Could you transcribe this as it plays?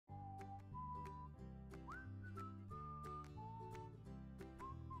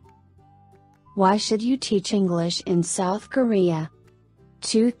Why should you teach English in South Korea?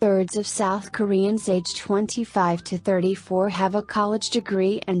 2/3 of South Koreans aged 25 to 34 have a college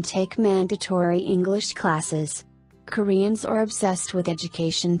degree and take mandatory English classes. Koreans are obsessed with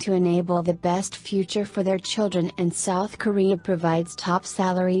education to enable the best future for their children, and South Korea provides top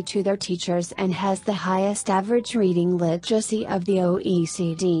salary to their teachers and has the highest average reading literacy of the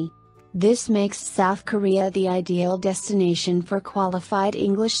OECD. This makes South Korea the ideal destination for qualified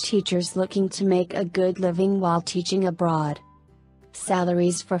English teachers looking to make a good living while teaching abroad.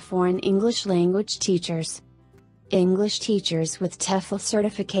 Salaries for foreign English language teachers. English teachers with TEFL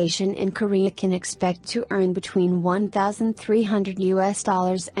certification in Korea can expect to earn between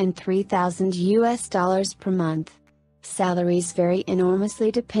 $1,300 and $3,000 per month. Salaries vary enormously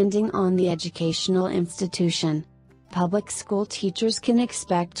depending on the educational institution. Public school teachers can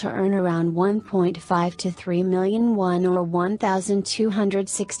expect to earn around 1.5 to 3 million won or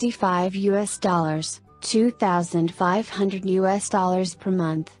 $1,265, $2,500 per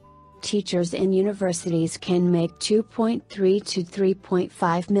month. Teachers in universities can make 2.3 to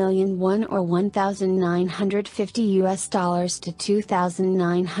 3.5 million won or $1,950 to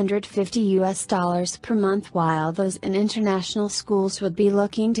 $2,950 per month, while those in international schools would be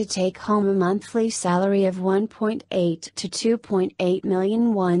looking to take home a monthly salary of 1.8 to 2.8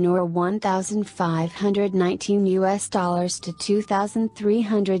 million won or $1,519 to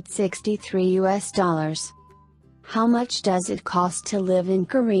 $2,363. How much does it cost to live in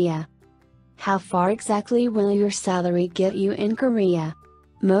Korea? How far exactly will your salary get you in Korea?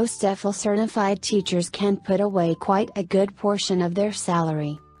 Most TEFL certified teachers can put away quite a good portion of their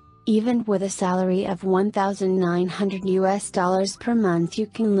salary. Even with a salary of $1,900 per month, you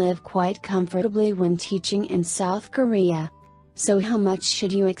can live quite comfortably when teaching in South Korea. So how much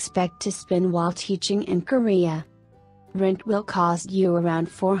should you expect to spend while teaching in Korea? Rent will cost you around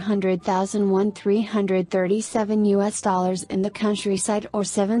 $400,337 in the countryside or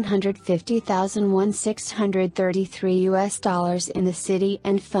 $750,633 in the city,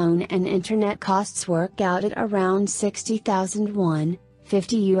 and phone and internet costs work out at around 60,000 won,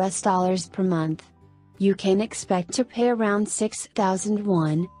 $50 per month. You can expect to pay around 6,000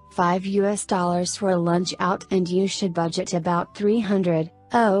 won, $5 for a lunch out, and you should budget about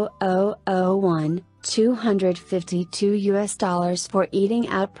 300,000 $252 for eating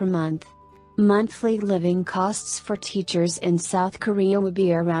out per month. Monthly living costs for teachers in South Korea would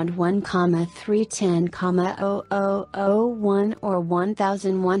be around 1,310,001 or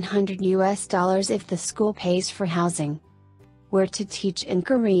 $1,100 if the school pays for housing. Where to teach in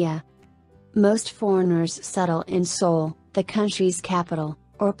Korea? Most foreigners settle in Seoul, the country's capital,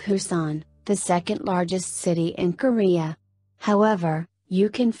 or Busan, the second largest city in Korea. However, you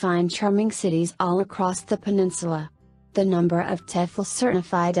can find charming cities all across the peninsula. The number of TEFL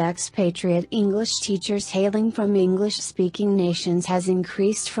certified expatriate English teachers hailing from English-speaking nations has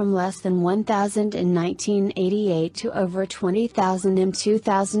increased from less than 1,000 in 1988 to over 20,000 in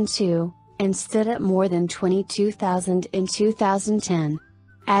 2002, and stood at more than 22,000 in 2010.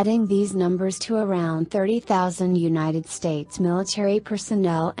 Adding these numbers to around 30,000 United States military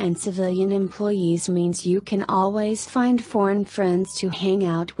personnel and civilian employees means you can always find foreign friends to hang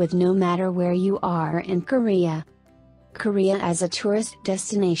out with no matter where you are in Korea. Korea as a tourist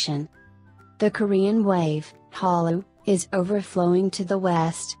destination. The Korean wave, Hallyu, is overflowing to the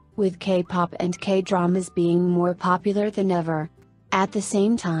West, with K-pop and K-dramas being more popular than ever. At the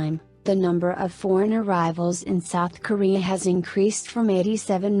same time, the number of foreign arrivals in South Korea has increased from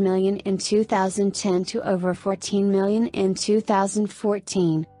 87 million in 2010 to over 14 million in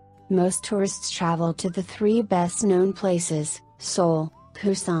 2014. Most tourists travel to the three best-known places, Seoul,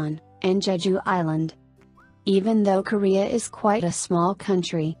 Busan, and Jeju Island. Even though Korea is quite a small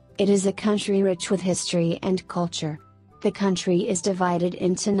country, it is a country rich with history and culture. The country is divided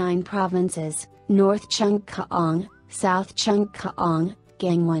into 9 provinces: North Chungcheong, South Chungcheong,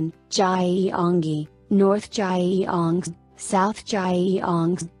 Gangwon, Gyeonggi, North Gyeonggi, South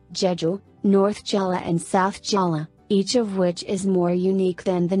Gyeonggi, Jeju, North Jeolla and South Jeolla, each of which is more unique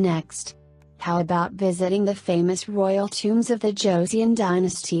than the next. How about visiting the famous royal tombs of the Joseon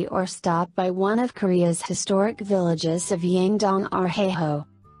dynasty or stop by one of Korea's historic villages of Yangdong or Haeho?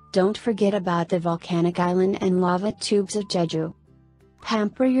 Don't forget about the volcanic island and lava tubes of Jeju.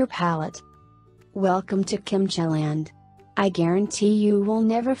 Pamper your palate. Welcome to Kimchi Land. I guarantee you will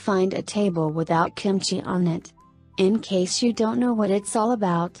never find a table without kimchi on it. In case you don't know what it's all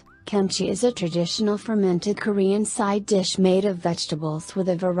about, kimchi is a traditional fermented Korean side dish made of vegetables with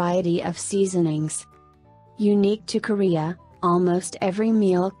a variety of seasonings. Unique to Korea, almost every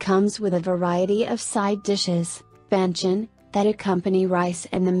meal comes with a variety of side dishes, banchan, that accompany rice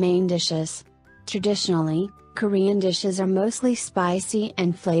and the main dishes. Traditionally, Korean dishes are mostly spicy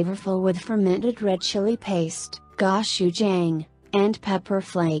and flavorful with fermented red chili paste, gochujang, and pepper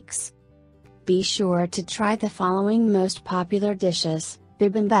flakes. Be sure to try the following most popular dishes: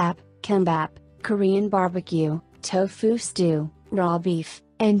 bibimbap, kimbap, Korean barbecue, tofu stew, raw beef,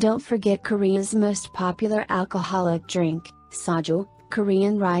 and don't forget Korea's most popular alcoholic drink, soju,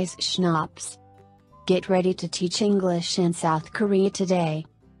 Korean rice schnapps. Get ready to teach English in South Korea today.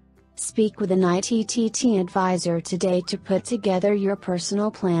 Speak with an ITTT advisor today to put together your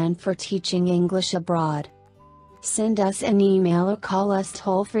personal plan for teaching English abroad. Send us an email or call us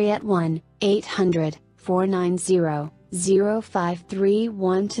toll-free at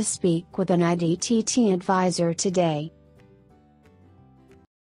 1-800-490-0531 to speak with an ITTT advisor today.